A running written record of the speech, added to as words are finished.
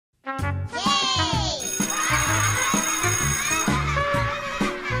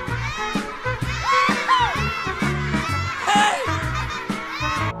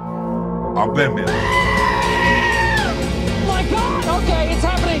I've been there. My God! Okay, it's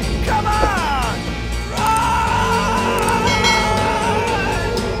happening! Come on!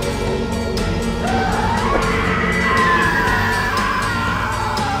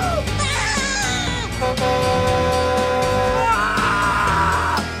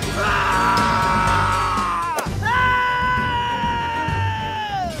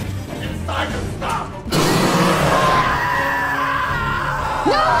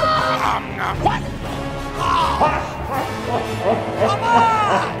 What? Come on!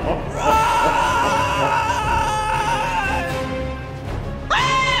 Run!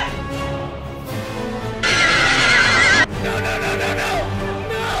 No, no, no, no, no!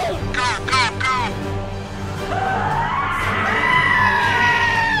 No! Go, go, go!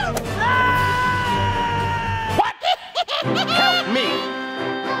 What? Help me!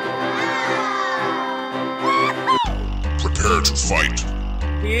 Prepare to fight.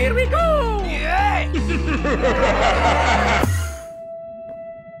 Here we go! Yay!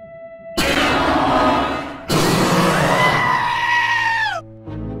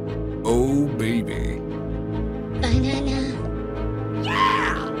 Oh, baby. Banana.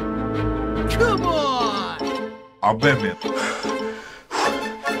 Yeah! Come on! I've been there.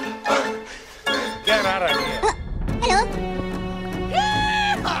 Get out of here! Hello.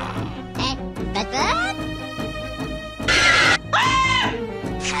 Yeah! But.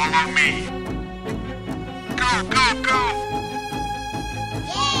 Follow me. Go, go, go.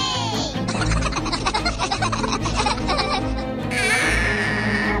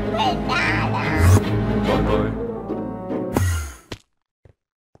 Bye-bye.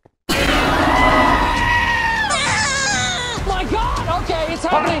 My God! Okay, it's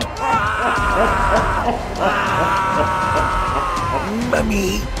happening! Mummy,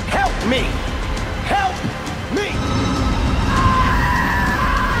 help me! Help me!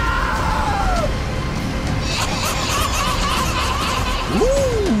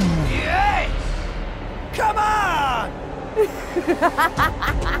 Woo! Yes! Come on!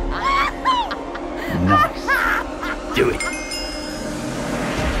 Nice. Do it.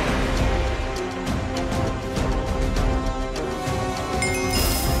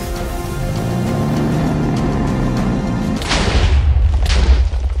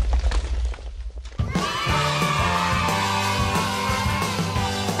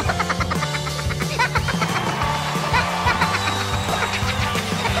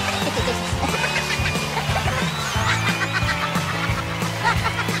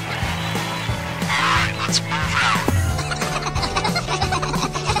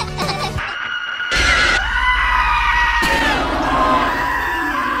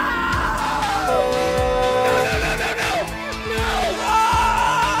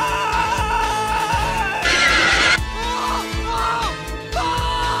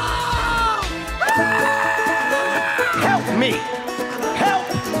 Help me! Help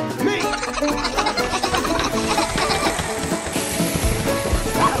me!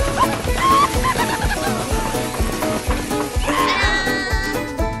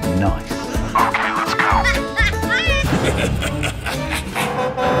 Nice. Okay, let's go.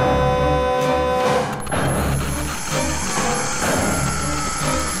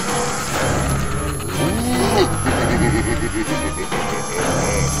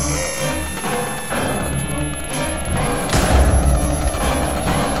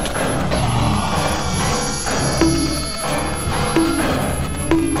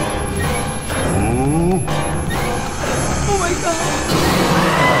 Oh my God!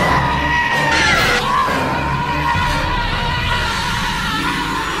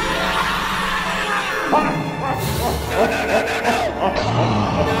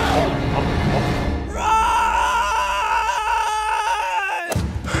 Run!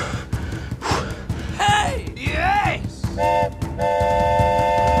 Hey! Yes!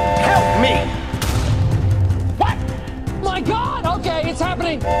 Help me! What? My God! Okay, it's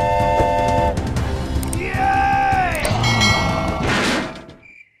happening! Yay!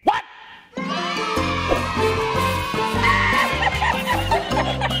 What?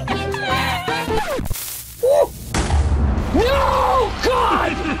 No!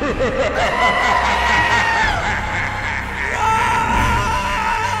 God!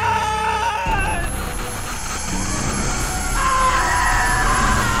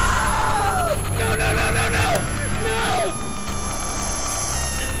 No, no, no, no, no! No!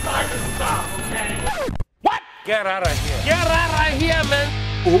 It's time to stop, okay? What? Get out of here. Get out of here, man!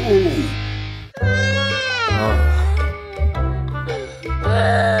 Oh.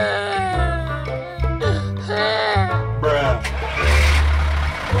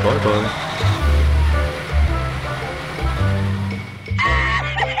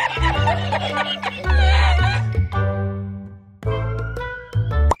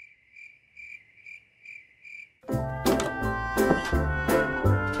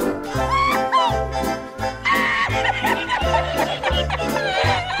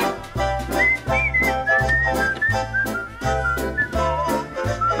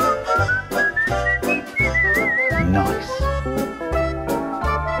 Nice.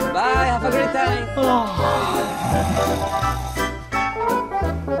 Bye, have a great time.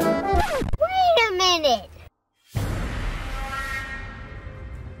 Wait a minute.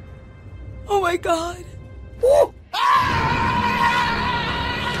 Oh my God.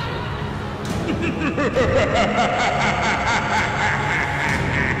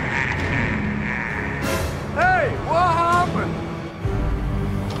 Hey, what happened?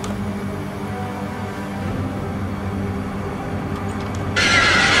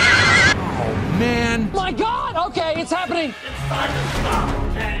 Oh, man. My God, okay, it's happening. Follow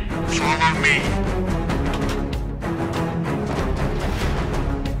me.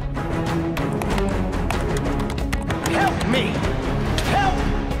 Help me! Help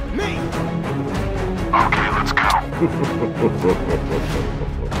me! Okay, let's go.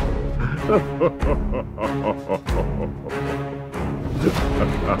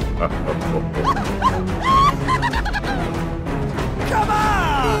 Come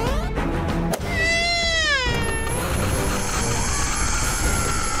on!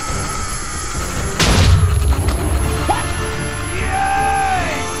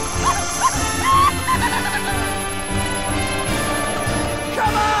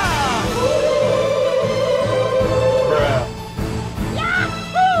 Come on!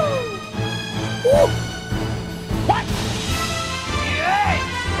 What? Yay!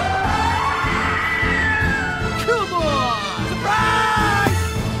 Come on! Surprise!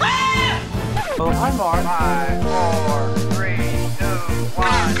 Oh, hi, Mark. 5, 4, 3, 2,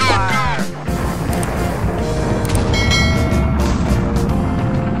 1, fire!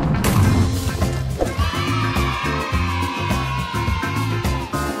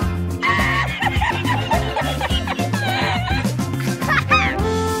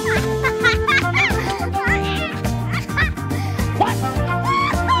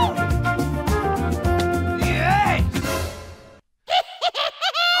 Yay!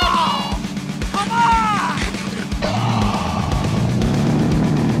 Oh, come on!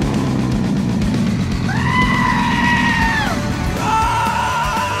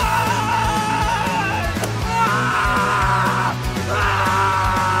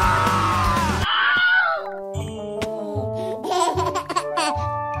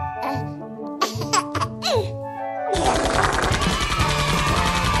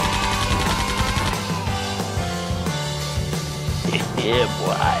 Yeah,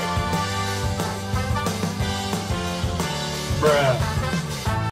 boy. Bruh.